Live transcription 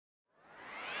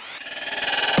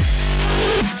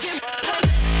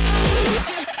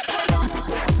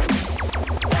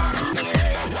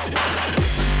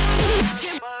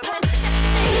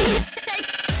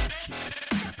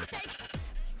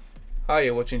Hi,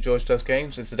 you're watching George Does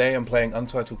Games, and today I'm playing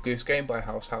Untitled Goose Game by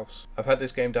House. I've had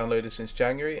this game downloaded since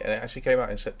January, and it actually came out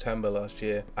in September last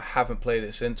year. I haven't played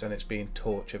it since, and it's been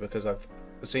torture because I've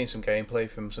seen some gameplay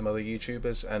from some other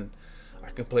YouTubers, and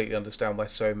I completely understand why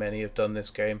so many have done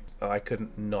this game. I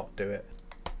couldn't not do it.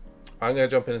 I'm going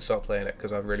to jump in and start playing it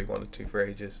because I've really wanted to for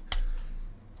ages.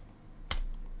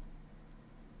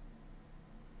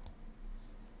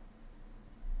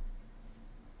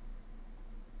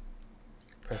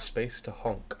 Press space to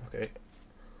honk. Okay.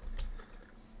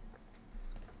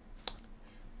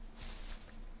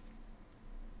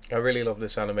 I really love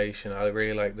this animation. I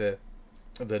really like the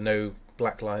no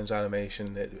black lines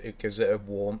animation. It gives it a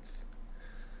warmth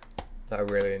that I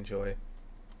really enjoy.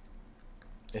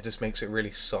 It just makes it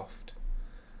really soft.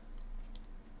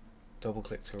 Double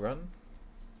click to run.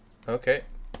 Okay.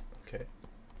 Okay.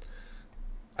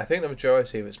 I think the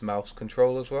majority of it's mouse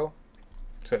control as well.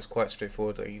 So it's quite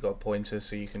straightforward. Like, you got pointers,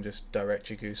 so you can just direct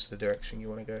your goose to the direction you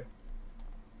want to go.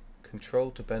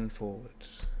 Control to bend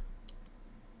forwards.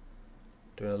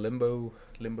 Doing a limbo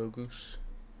goose.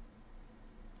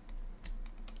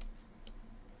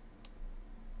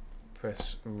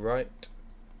 Press right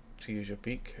to use your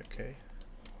beak. Okay.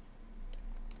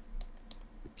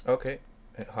 Okay.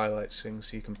 It highlights things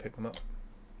so you can pick them up.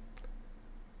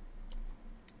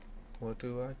 What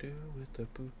do I do with the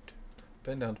boot?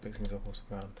 Bend down to pick things up off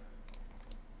the ground.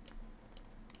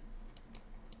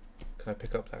 Can I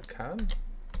pick up that can?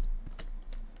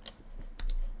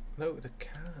 No, the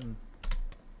can.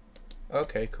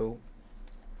 Okay, cool.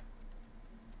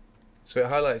 So it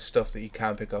highlights stuff that you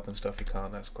can pick up and stuff you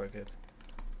can't. That's quite good.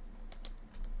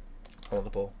 I want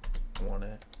the ball. I want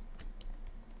it.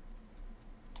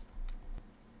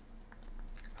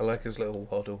 I like his little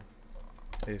waddle.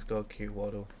 He's got a cute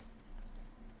waddle.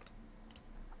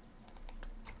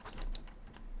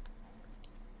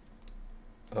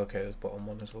 Okay, there's bottom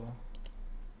one as well.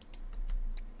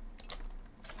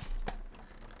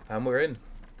 And we're in.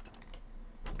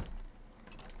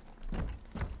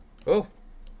 Oh!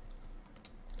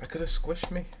 That could have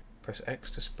squished me. Press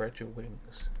X to spread your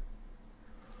wings.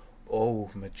 Oh,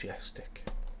 majestic.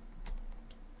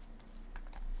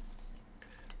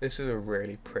 This is a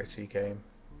really pretty game.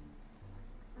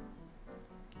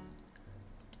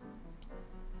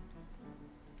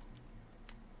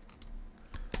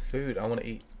 Food, I want to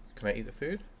eat. Can I eat the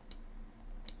food?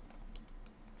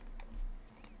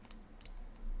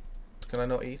 Can I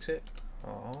not eat it?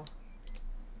 Aww.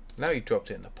 Now you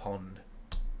dropped it in the pond.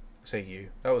 Say you.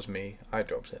 That was me. I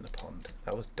dropped it in the pond.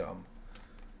 That was dumb.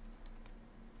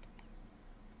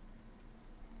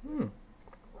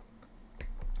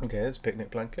 Okay, there's a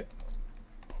picnic blanket.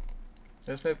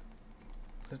 There's no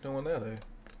one there though.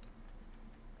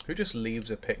 Who just leaves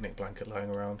a picnic blanket lying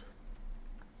around?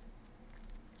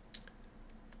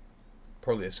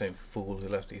 Probably the same fool who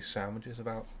left these sandwiches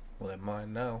about. Well, they're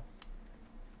mine now.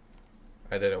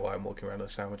 I don't know why I'm walking around with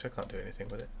a sandwich. I can't do anything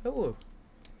with it. Oh,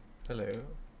 hello.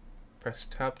 Press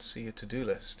tab to see your to-do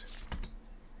list.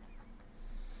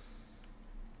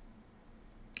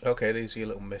 Okay, these are your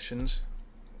little missions.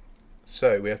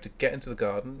 So we have to get into the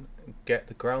garden, get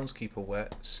the groundskeeper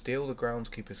wet, steal the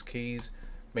groundskeeper's keys,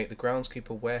 make the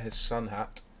groundskeeper wear his sun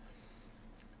hat,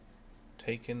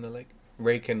 rake in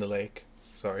the lake,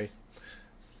 sorry,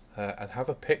 and have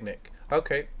a picnic.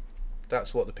 Okay,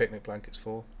 that's what the picnic blanket's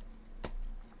for.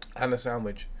 And a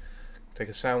sandwich. Take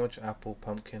a sandwich, apple,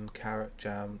 pumpkin, carrot,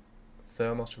 jam,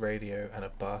 thermos radio, and a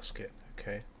basket.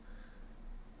 Okay.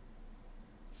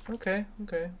 Okay.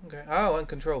 Oh, and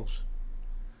controls.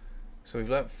 So we've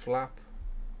learnt flap.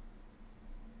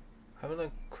 Haven't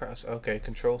I crash? Okay,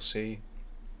 control C.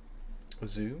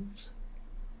 Zooms.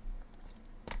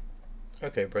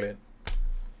 Okay, brilliant.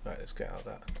 Right, let's get out of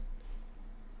that.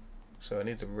 So I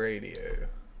need the radio.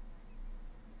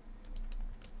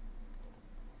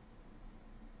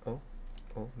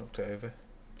 Oh, knocked it over.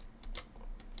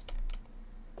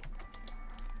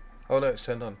 Oh no, it's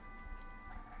turned on.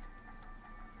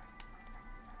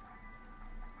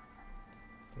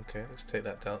 Okay, let's take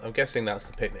that down. I'm guessing that's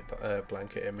the picnic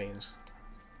blanket it means.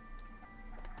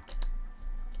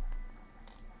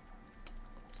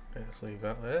 Let's leave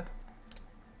that there.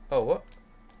 Oh, what?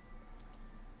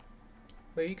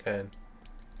 Where are you going?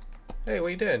 Hey, what are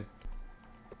you doing?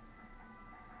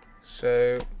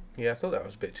 So, yeah, I thought that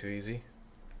was a bit too easy.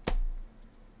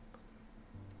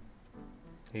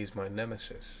 He's my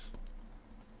nemesis.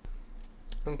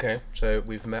 Okay, so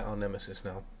we've met our nemesis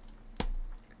now.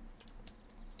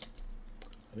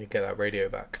 Let me get that radio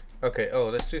back. Okay, oh,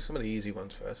 let's do some of the easy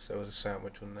ones first. There was a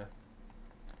sandwich on there.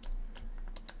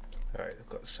 Alright, I've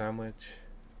got a sandwich.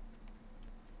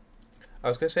 I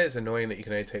was going to say it's annoying that you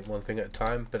can only take one thing at a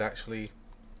time, but actually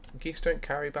geese don't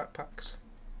carry backpacks.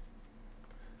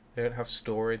 They don't have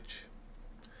storage.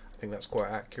 I think that's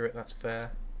quite accurate, that's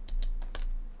fair.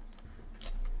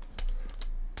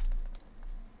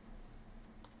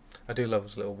 I do love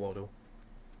his little waddle.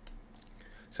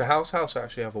 So House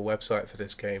actually have a website for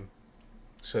this game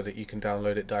so that you can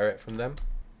download it direct from them.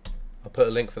 I'll put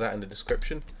a link for that in the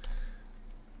description.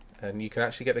 And you can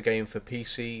actually get the game for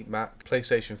PC, Mac,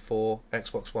 PlayStation 4,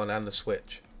 Xbox One and the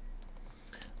Switch.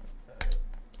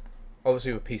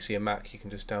 Obviously with PC and Mac you can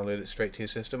just download it straight to your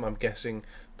system. I'm guessing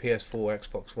PS4,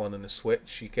 Xbox One and the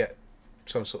Switch you get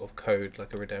some sort of code,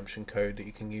 like a redemption code that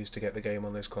you can use to get the game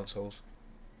on those consoles.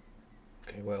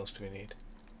 Okay, what else do we need?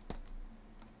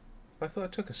 I thought I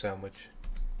took a sandwich.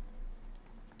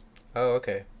 Oh,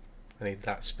 okay. I need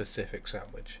that specific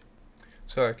sandwich.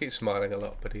 Sorry, I keep smiling a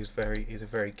lot, but he's a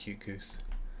very cute goose.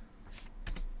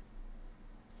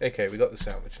 Okay, we got the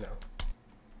sandwich now.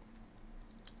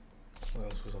 What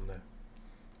else was on there?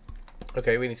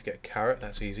 Okay, we need to get a carrot.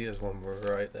 That's easy. There's one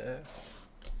right there.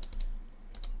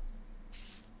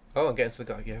 Oh, I'm getting to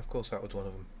the guy. Yeah, of course that was one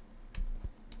of them.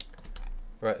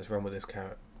 Right, let's run with this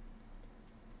carrot.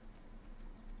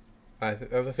 I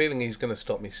have a feeling he's going to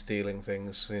stop me stealing things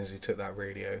as soon as he took that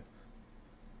radio.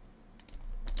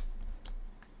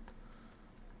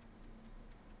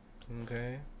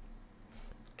 Okay.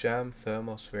 Jam,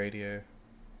 thermos, radio,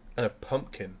 and a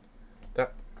pumpkin.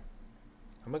 That.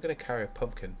 Am I going to carry a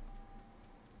pumpkin?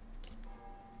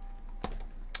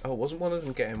 Oh, wasn't one of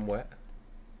them getting wet?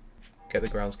 Get the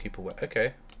groundskeeper wet.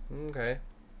 Okay. Okay.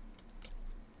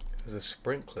 There's a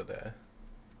sprinkler there.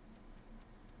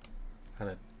 And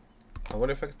a. I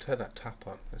wonder if I can turn that tap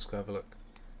on. Let's go have a look.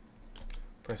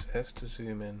 Press S to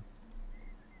zoom in.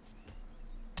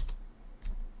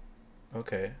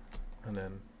 Okay. And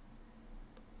then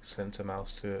center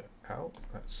mouse to out.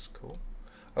 That's cool.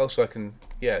 Oh, so I can.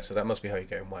 Yeah, so that must be how you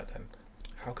get him wet then.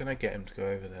 How can I get him to go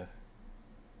over there?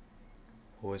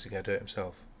 Or is he going to do it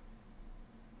himself?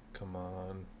 Come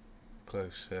on.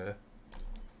 Closer.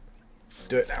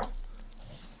 Do it now.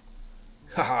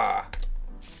 Haha!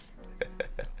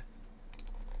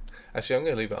 Actually, I'm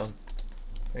going to leave it on.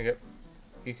 There you go.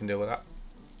 You can deal with that.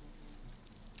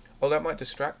 Oh, that might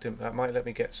distract him. That might let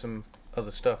me get some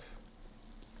other stuff.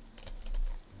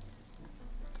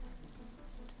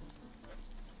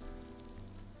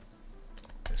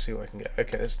 Let's see what I can get.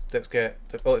 Okay, let's get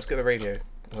the radio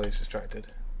while he's distracted.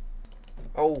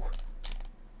 Oh!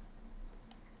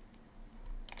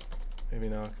 Maybe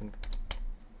now I can.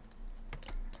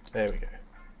 There we go.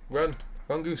 Run!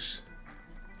 Run, goose!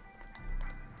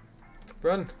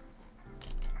 Run!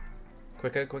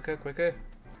 Quicker, quicker, quicker!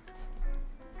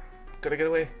 Gotta get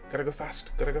away! Gotta go fast!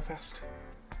 Gotta go fast!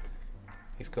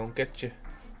 He's gonna get you.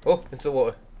 Oh! Into the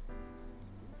water!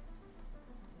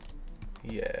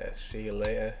 Yeah, see you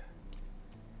later.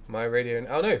 My radio.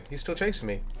 Oh no! He's still chasing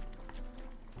me!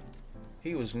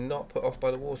 He was not put off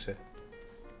by the water.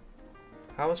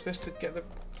 How am I supposed to get the.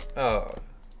 Oh.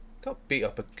 Can't beat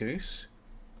up a goose.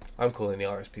 I'm calling the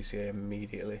RSPCA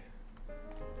immediately.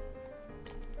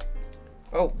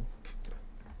 Oh!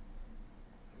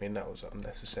 I mean, that was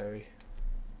unnecessary.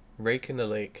 Rake in the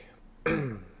lake.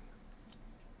 Right,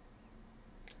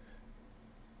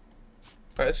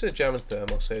 let's do a jam and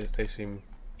thermos. They seem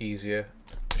easier.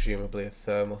 Presumably a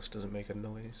thermos doesn't make a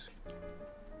noise.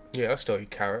 Yeah, I stole your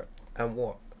carrot. And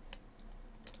what?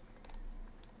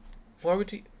 Why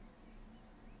would he...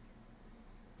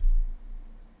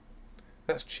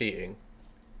 That's cheating.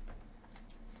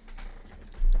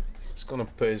 He's gonna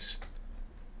put his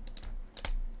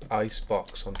ice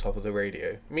box on top of the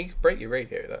radio. I mean, you could break your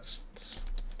radio. That's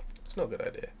not a good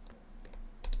idea.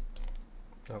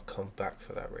 I'll come back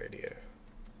for that radio.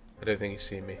 I don't think he's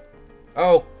seen me.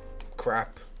 Oh,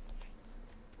 crap.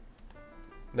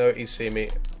 No, he's seen me.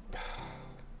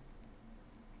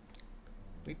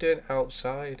 We doing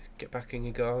outside? Get back in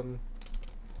your garden.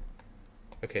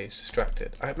 Okay, he's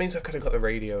distracted. It means I could have got the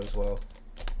radio as well.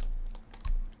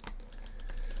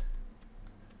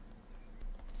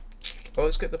 Oh,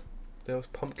 let's get the... There was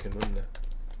pumpkin, wasn't there?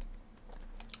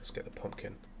 Let's get the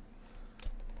pumpkin.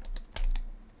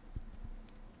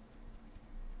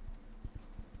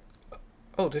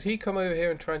 Oh, did he come over here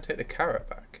and try and take the carrot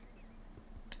back?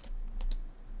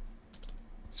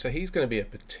 So he's going to be a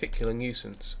particular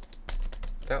nuisance.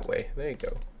 That way. There you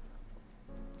go.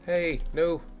 Hey,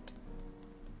 no.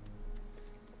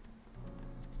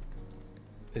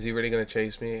 Is he really going to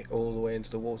chase me all the way into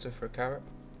the water for a carrot?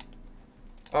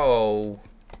 Oh.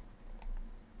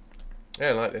 I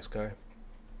don't like this guy.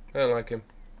 I don't like him.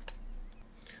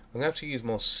 I'm going to have to use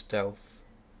more stealth.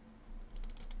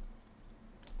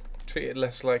 treat it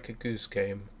less like a Goose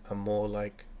Game and more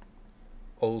like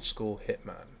old school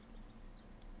Hitman.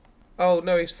 Oh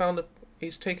no,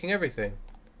 he's taking everything.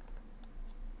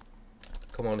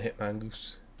 Come on, Hitman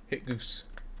Goose. Hit Goose.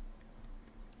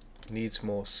 Needs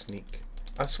more sneak.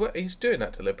 I swear he's doing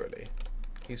that deliberately.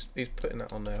 He's putting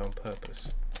that on there on purpose.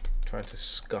 Trying to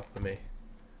scupper me.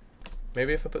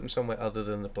 Maybe if I put him somewhere other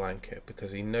than the blanket,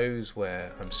 because he knows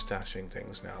where I'm stashing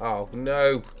things now. Oh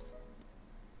no!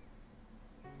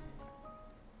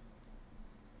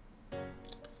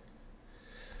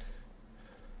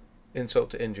 Insult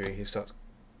to injury, he starts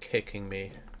kicking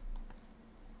me.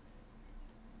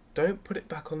 Don't put it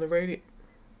back on the radio.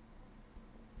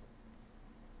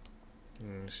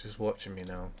 It's just watching me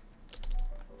now.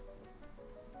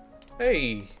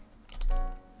 Hey!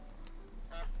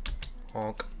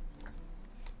 Honk.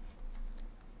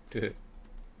 Good.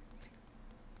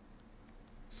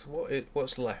 So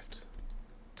what's left?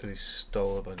 Because he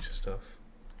stole a bunch of stuff.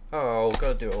 Oh,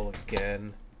 gotta do it all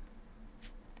again.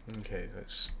 Okay,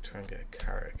 let's try and get a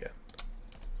carrot again.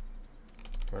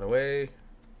 Run away.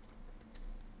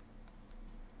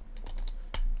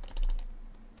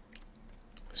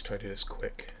 Let's try to do this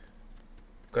quick.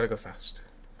 Gotta go fast.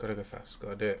 Gotta go fast.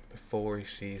 Gotta do it before he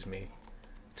sees me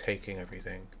taking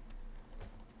everything.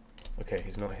 Okay,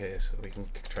 he's not here, so we can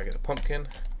try to get the pumpkin.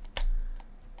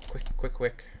 Quick, quick,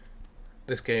 quick.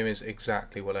 This game is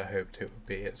exactly what I hoped it would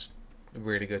be. It's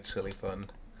really good, silly fun.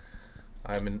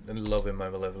 I'm in love with my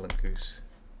malevolent goose.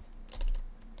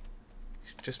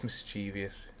 He's just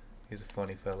mischievous. He's a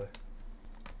funny fella.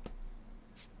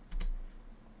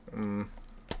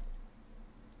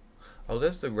 Oh,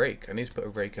 there's the rake. I need to put a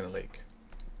rake in a lake.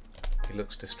 He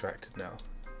looks distracted now.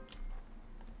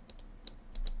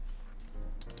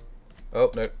 Oh,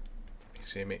 no. You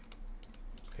see me.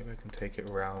 Maybe I can take it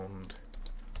round.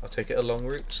 I'll take it a long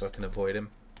route so I can avoid him.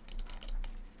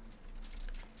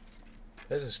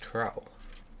 There's his trowel.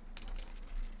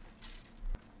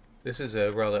 This is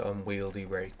a rather unwieldy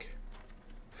rake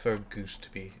for a goose to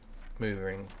be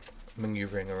maneuvering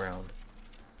around.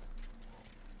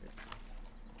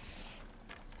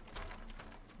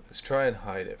 Let's try and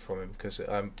hide it from him, because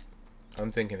I'm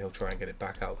thinking he'll try and get it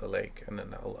back out of the lake, and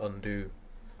then that'll undo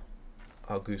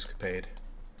our goosecapade.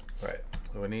 Right,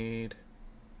 what do I need?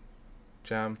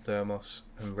 Jam, thermos,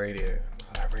 and radio.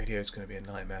 Oh, that radio's going to be a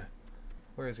nightmare.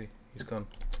 Where is he? He's gone.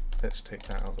 Let's take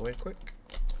that out of the way quick.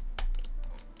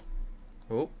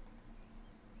 Oh.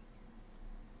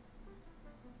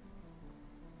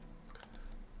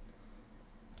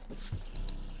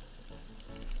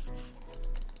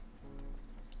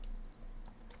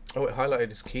 Oh, it highlighted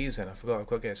his keys then. I forgot. I've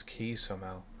got to get his keys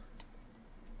somehow.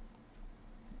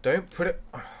 Don't put it...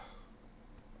 Right,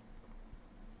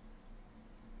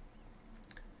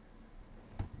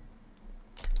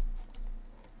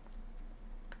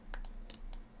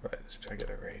 let's try to get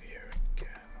a radio again.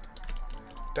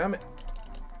 Damn it.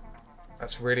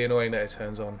 That's really annoying that it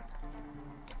turns on.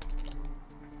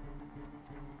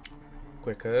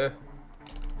 Quicker.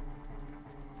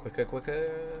 Quicker,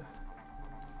 quicker.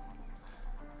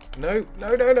 No,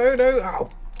 no, no, no, no. Oh,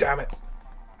 damn it.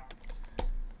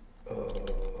 Oh.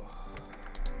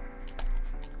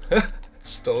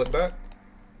 Stole it back.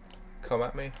 Come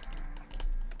at me.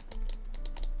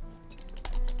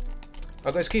 I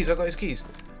got his keys, I got his keys.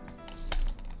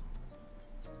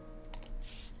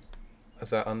 Has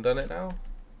that undone it now?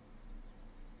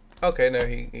 Okay, no,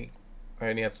 I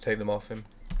only have to take them off him.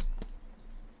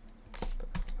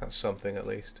 That's something at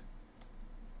least.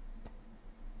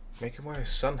 Make him wear a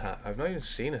sun hat. I've not even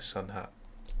seen a sun hat.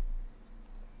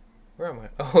 Where am I?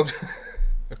 Oh,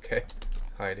 okay.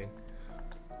 Hiding.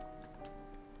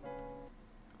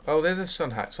 Oh, there's a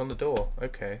sun hat. It's on the door.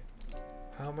 Okay.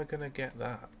 How am I going to get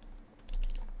that?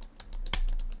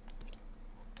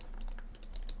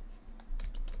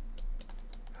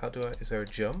 How do I... Is there a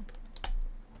jump?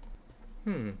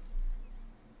 How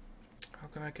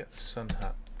can I get the sun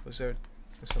hat? Was there...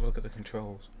 Let's have a look at the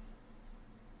controls.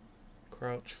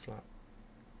 Crouch, flat.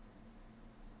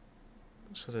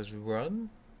 So there's run?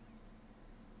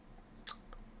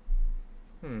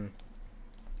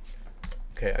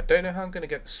 Okay, I don't know how I'm going to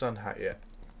get the sun hat yet.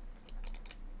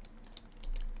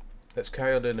 Let's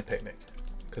carry on doing the picnic.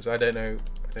 Because I don't know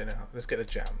how. Let's get the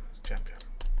jam. Let's jam.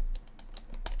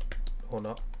 Or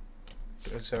not.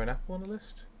 Is there an apple on the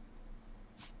list?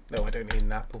 No, I don't need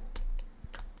an apple.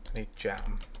 I need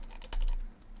jam.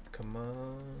 Come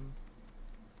on.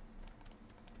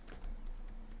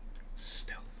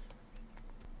 Stealth.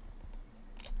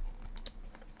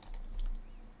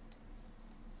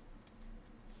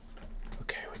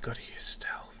 Okay, we gotta use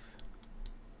stealth.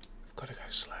 We've gotta go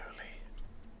slowly.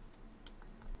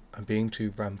 I'm being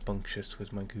too rambunctious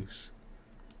with my goose.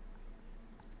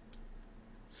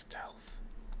 Stealth.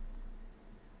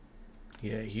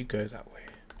 Yeah, you go that way.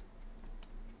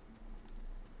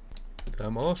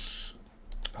 Vamos.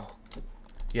 Oh.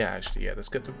 Yeah, actually, yeah, let's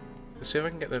see if I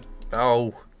can get the...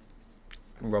 Oh!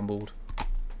 Rumbled.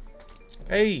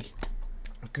 Hey!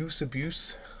 Goose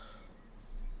abuse.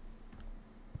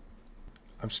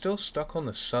 I'm still stuck on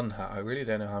the sun hat. I really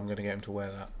don't know how I'm going to get him to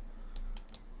wear that.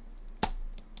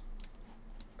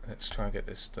 Let's try and get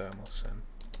this thermos in.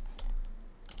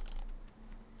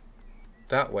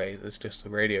 That way there's just the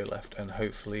radio left, and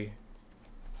hopefully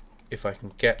if I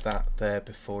can get that there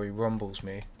before he rumbles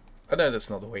me. I know that's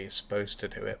not the way you're supposed to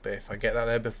do it, but if I get that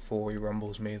there before he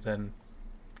rumbles me, then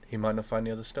he might not find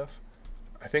the other stuff.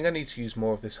 I think I need to use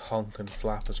more of this honk and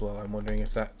flap as well. I'm wondering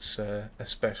if that's a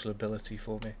special ability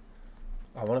for me.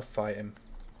 I want to fight him.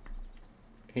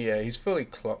 Yeah, he's fully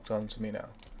clocked onto me now.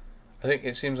 I think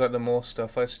it seems like the more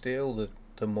stuff I steal,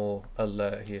 the more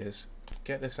alert he is.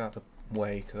 Get this out of the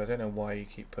way, because I don't know why you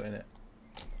keep putting it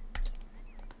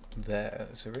there.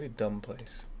 It's a really dumb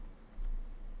place.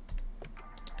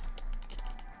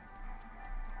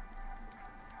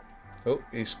 Oh,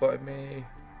 he spotted me.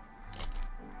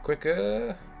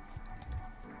 Quicker!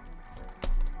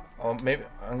 Oh, maybe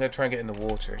I'm going to try and get in the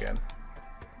water again.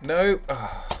 No!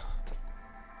 Oh.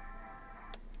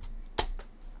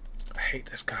 I hate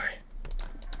this guy.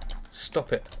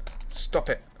 Stop it. Stop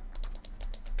it.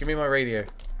 Give me my radio.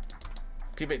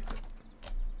 Give me...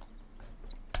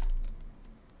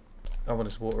 I want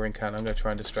his watering can. I'm going to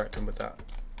try and distract him with that.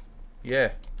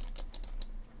 Yeah.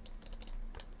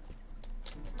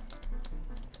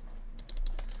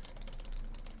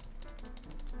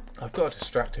 I've got to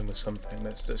distract him with something.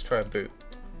 Let's try a boot.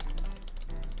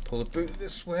 Pull the boot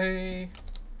this way.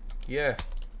 Yeah.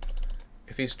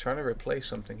 If he's trying to replace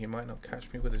something, he might not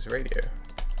catch me with his radio.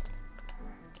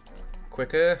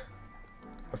 Quicker.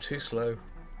 I'm too slow.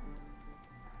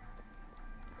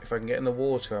 If I can get in the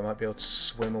water, I might be able to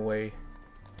swim away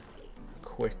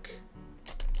quickly.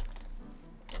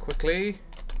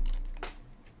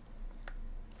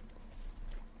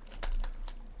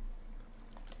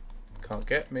 Can't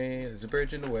get me. There's a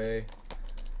bridge in the way.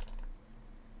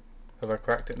 Have I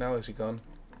cracked it now? Is he gone?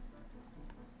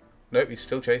 Nope, he's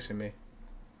still chasing me.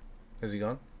 Is he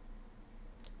gone?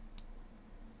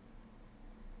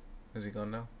 Is he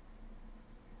gone now?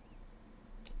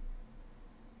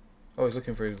 Oh, he's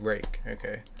looking for his rake.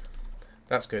 Okay.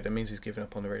 That's good. That means he's given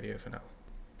up on the radio for now.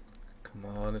 Come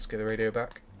on, let's get the radio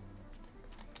back.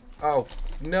 Oh,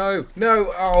 no!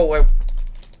 No! Oh, well.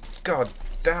 God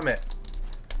damn it.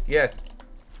 Yeah.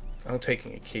 I'm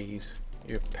taking your keys.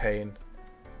 You're a pain.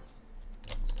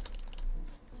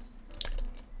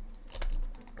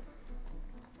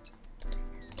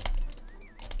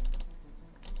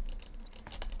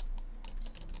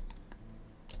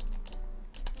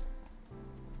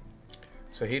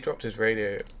 So he dropped his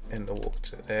radio in the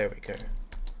water. There we go.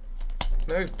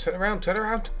 No, turn around, turn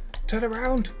around, turn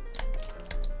around!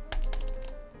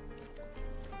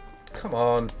 Come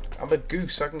on, I'm a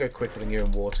goose. I can go quicker than you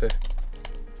in water.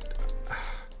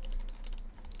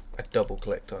 I double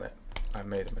clicked on it. I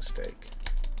made a mistake.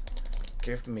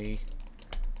 Give me...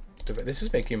 This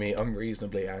is making me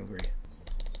unreasonably angry.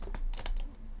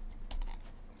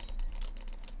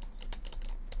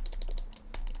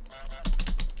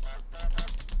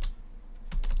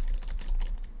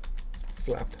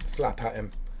 Flap at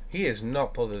him. He is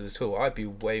not bothered at all. I'd be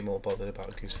way more bothered about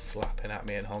a goose flapping at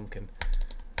me and honking.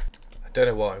 I don't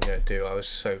know what I'm going to do. I was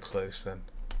so close then.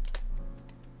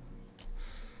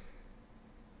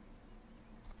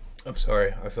 I'm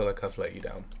sorry. I feel like I've let you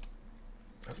down.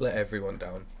 I've let everyone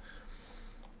down.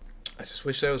 I just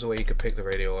wish there was a way you could pick the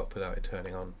radio up without it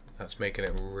turning on. That's making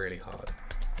it really hard.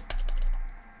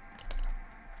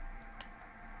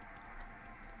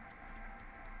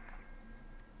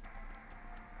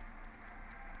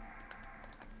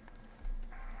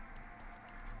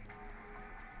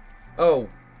 Oh!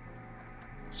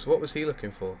 So what was he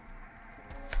looking for?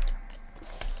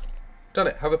 Done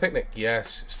it! Have a picnic!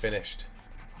 Yes, it's finished.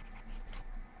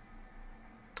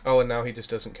 Oh, and now he just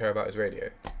doesn't care about his radio.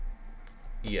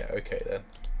 Yeah, okay then.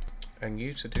 And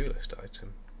new to-do list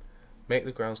item. Make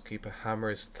the groundskeeper hammer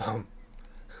his thumb.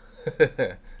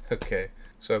 Okay,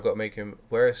 so I've got to make him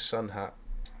wear a sun hat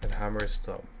and hammer his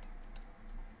thumb.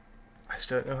 I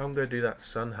still don't know how I'm going to do that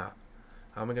sun hat.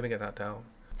 How am I going to get that down?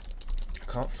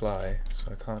 I can't fly,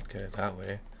 so I can't get it that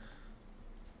way.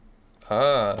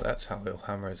 Ah, that's how he'll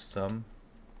hammer his thumb.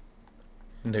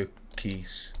 No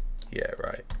keys. Yeah,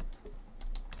 right.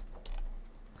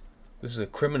 This is a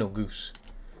criminal goose.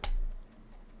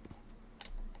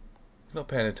 Not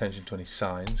paying attention to any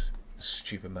signs.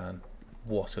 Stupid man.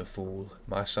 What a fool.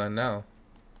 My sign now.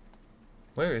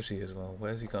 Where is he as well?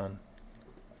 Where's he gone?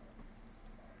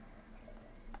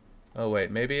 Oh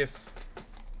wait, maybe if...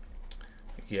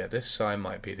 Yeah, this sign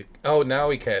might be the... Oh, now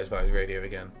he cares about his radio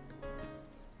again.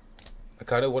 I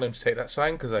kind of want him to take that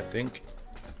sign because I think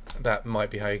that might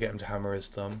be how you get him to hammer his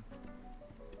thumb.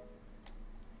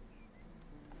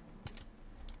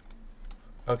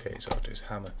 Okay, so I'll do his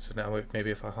hammer. So now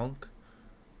maybe if I honk.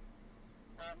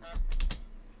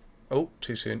 Oh,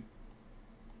 too soon.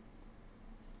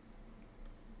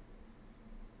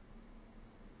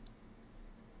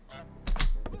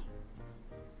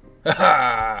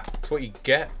 Haha! That's what you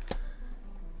get.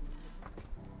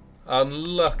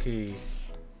 Unlucky.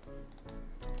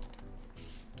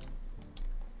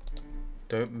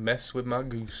 Don't mess with my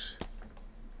goose,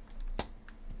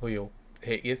 or you'll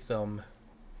hit your thumb.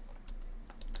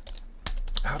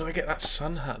 How do I get that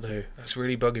sun hat though? That's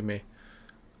really bugging me.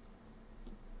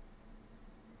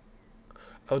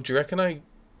 Oh, do you reckon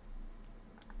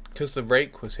because the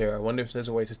rake was here, I wonder if there's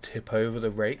a way to tip over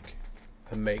the rake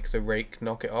and make the rake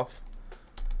knock it off.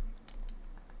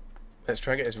 Let's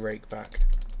try and get his rake back.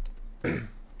 Get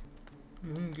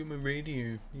my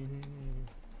radio.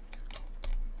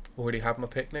 Already have my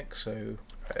picnic, so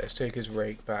right, let's take his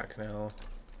rake back now.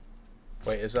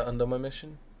 Wait, is that under my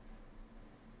mission?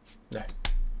 No.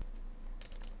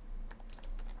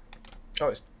 Oh,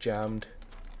 it's jammed.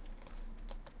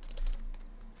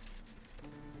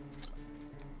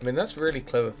 I mean, that's really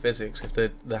clever physics if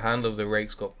the handle of the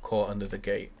rake's got caught under the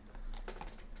gate.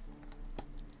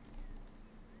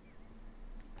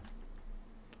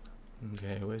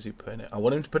 Okay, where's he putting it? I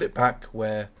want him to put it back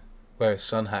where his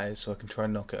sun hat is so I can try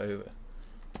and knock it over.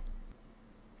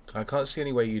 I can't see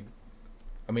any way you'd...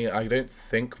 I mean, I don't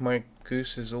think my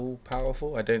goose is all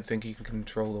powerful. I don't think he can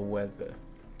control the weather.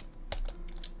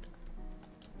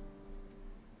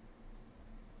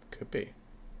 Could be.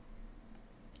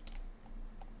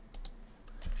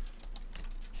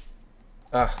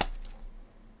 Ah.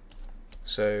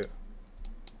 So,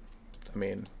 I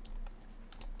mean,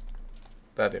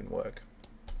 that didn't work.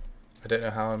 I don't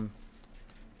know how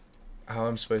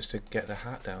I'm supposed to get the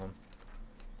hat down.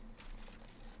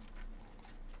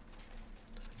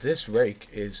 This rake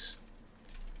is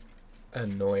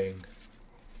annoying.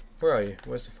 Where are you?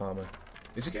 Where's the farmer?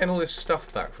 Is he getting all this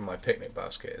stuff back from my picnic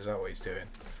basket? Is that what he's doing?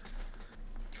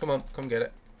 Come on, come get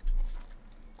it.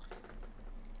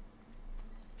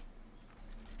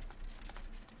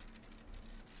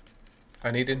 I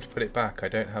need him to put it back. I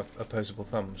don't have opposable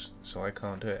thumbs, so I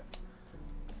can't do it.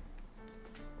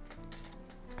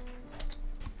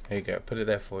 There you go. Put it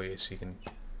there for you so you can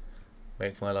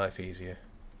make my life easier.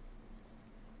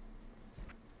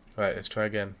 Right, let's try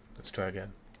again. Let's try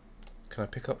again. Can I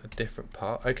pick up a different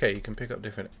part? Okay, you can pick up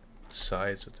different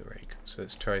sides of the rake. So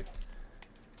let's try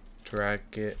drag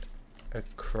it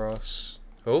across.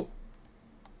 Oh!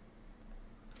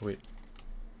 Wait.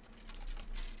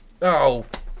 Oh!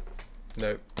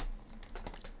 No.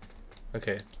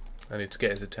 Okay, I need to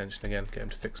get his attention again. Get him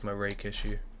to fix my rake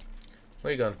issue.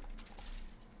 Where you gone?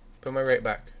 Put my rake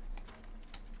back.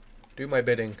 Do my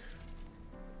bidding.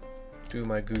 Do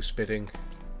my goose bidding.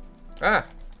 Ah!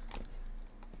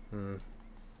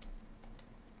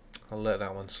 I'll let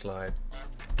that one slide.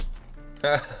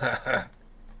 I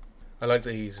like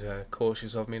that he's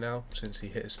cautious of me now, since he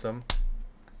hit his thumb.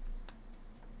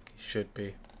 He should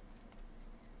be.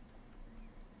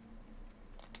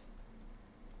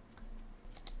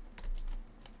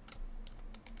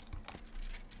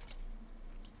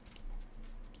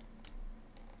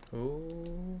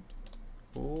 Ooh.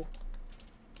 Ooh.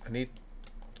 I need...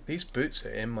 These boots are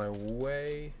in my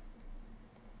way.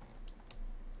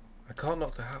 I can't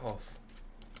knock the hat off.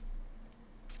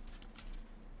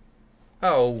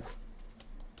 Oh!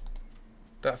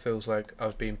 That feels like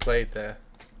I've been played there.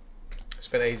 I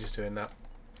spent ages doing that.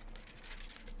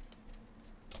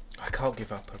 I can't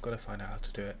give up. I've got to find out how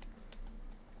to do it.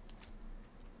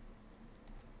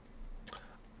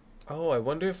 Oh, I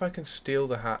wonder if I can steal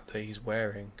the hat that he's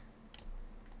wearing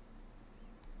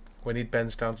when he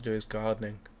bends down to do his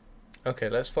gardening. Okay,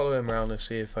 let's follow him around and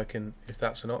see if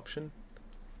that's an option.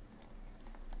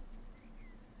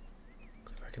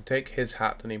 If I can take his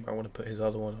hat, then he might want to put his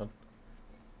other one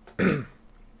on.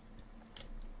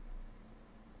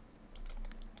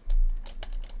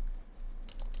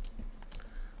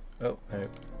 Oh, no.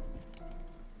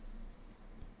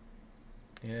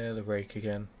 Yeah, the rake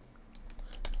again.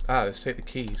 Ah, let's take the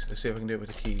keys. Let's see if I can do it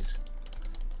with the keys.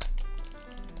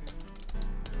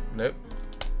 Nope.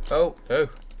 Oh, no.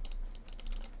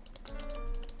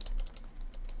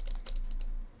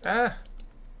 Ah!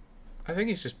 I think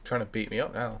he's just trying to beat me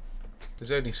up now.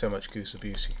 There's only so much goose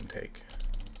abuse you can take.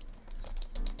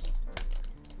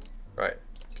 Right,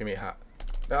 give me a hat.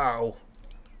 No!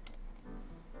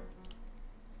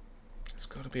 There's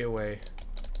got to be a way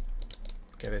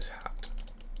to get his hat.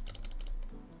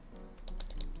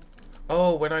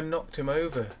 Oh, when I knocked him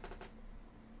over.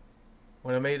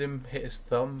 When I made him hit his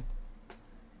thumb,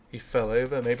 he fell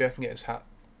over. Maybe I can get his hat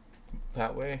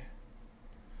that way.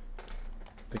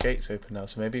 The gate's open now,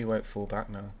 so maybe he won't fall back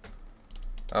now.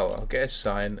 Oh, I'll get his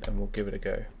sign and we'll give it a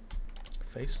go.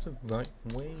 Face the right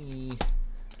way.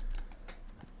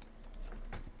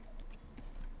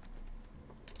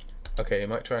 Okay, he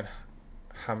might try and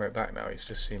hammer it back now. He's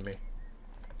just seen me.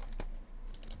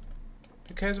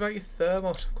 Who cares about your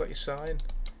thermos? I've got your sign.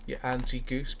 Your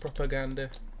anti-goose propaganda.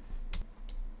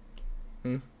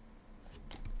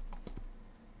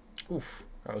 Oof,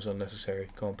 that was unnecessary.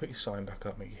 Come on, put your sign back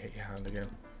up, make you hit your hand again.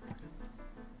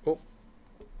 Oh.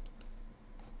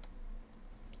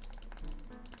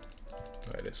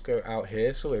 Right, let's go out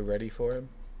here so we're ready for him.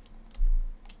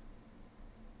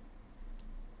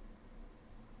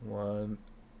 1,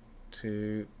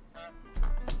 2.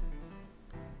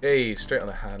 Hey, straight on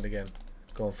the hand again.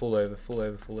 Go on, fall over, fall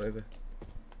over, fall over.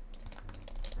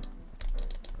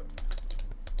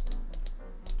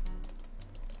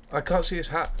 I can't see his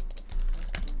hat.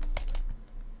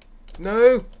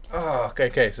 No! Oh,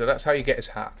 okay, so that's how you get his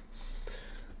hat.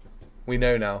 We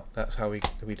know now. That's how we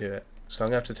do it. So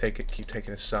I'm going to have to keep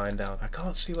taking his sign down. I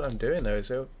can't see what I'm doing though,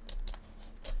 so...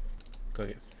 Gotta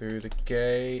get through the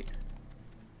gate.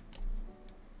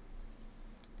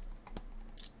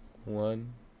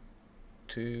 1,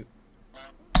 2...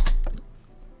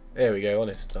 There we go, on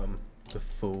his thumb. The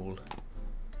fool.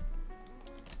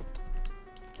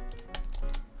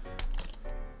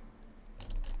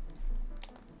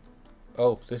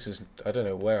 Oh, this is... I don't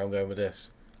know where I'm going with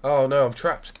this. Oh no, I'm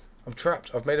trapped. I'm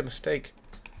trapped. I've made a mistake.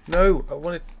 No, I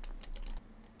wanted...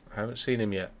 I haven't seen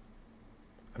him yet.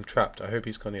 I'm trapped. I hope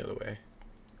he's gone the other way.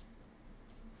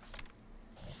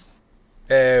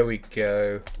 There we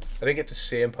go. I didn't get to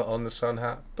see him put on the sun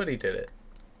hat, but he did it.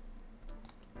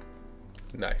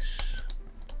 Nice.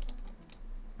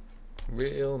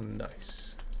 Real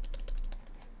nice.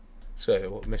 So,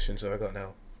 what missions have I got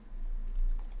now?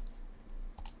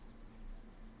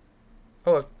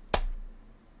 Oh, have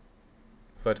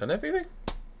I done everything?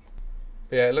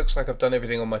 Yeah, it looks like I've done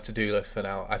everything on my to-do list for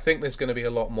now. I think there's going to be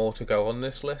a lot more to go on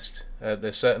this list.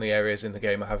 There's certainly areas in the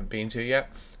game I haven't been to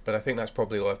yet, but I think that's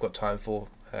probably all I've got time for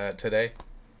today.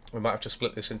 We might have to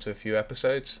split this into a few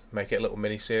episodes, make it a little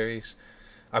mini-series.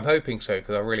 I'm hoping so,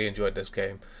 because I really enjoyed this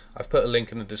game. I've put a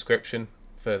link in the description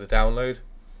for the download,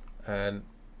 and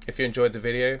if you enjoyed the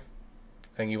video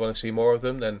and you want to see more of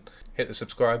them, then hit the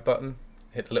subscribe button,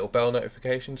 hit the little bell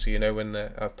notification so you know when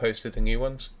I've posted the new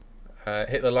ones.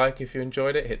 Hit the like if you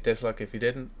enjoyed it, hit dislike if you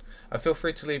didn't. And feel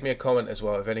free to leave me a comment as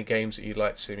well of any games that you'd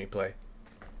like to see me play.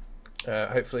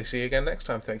 Hopefully see you again next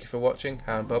time. Thank you for watching,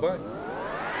 and bye bye.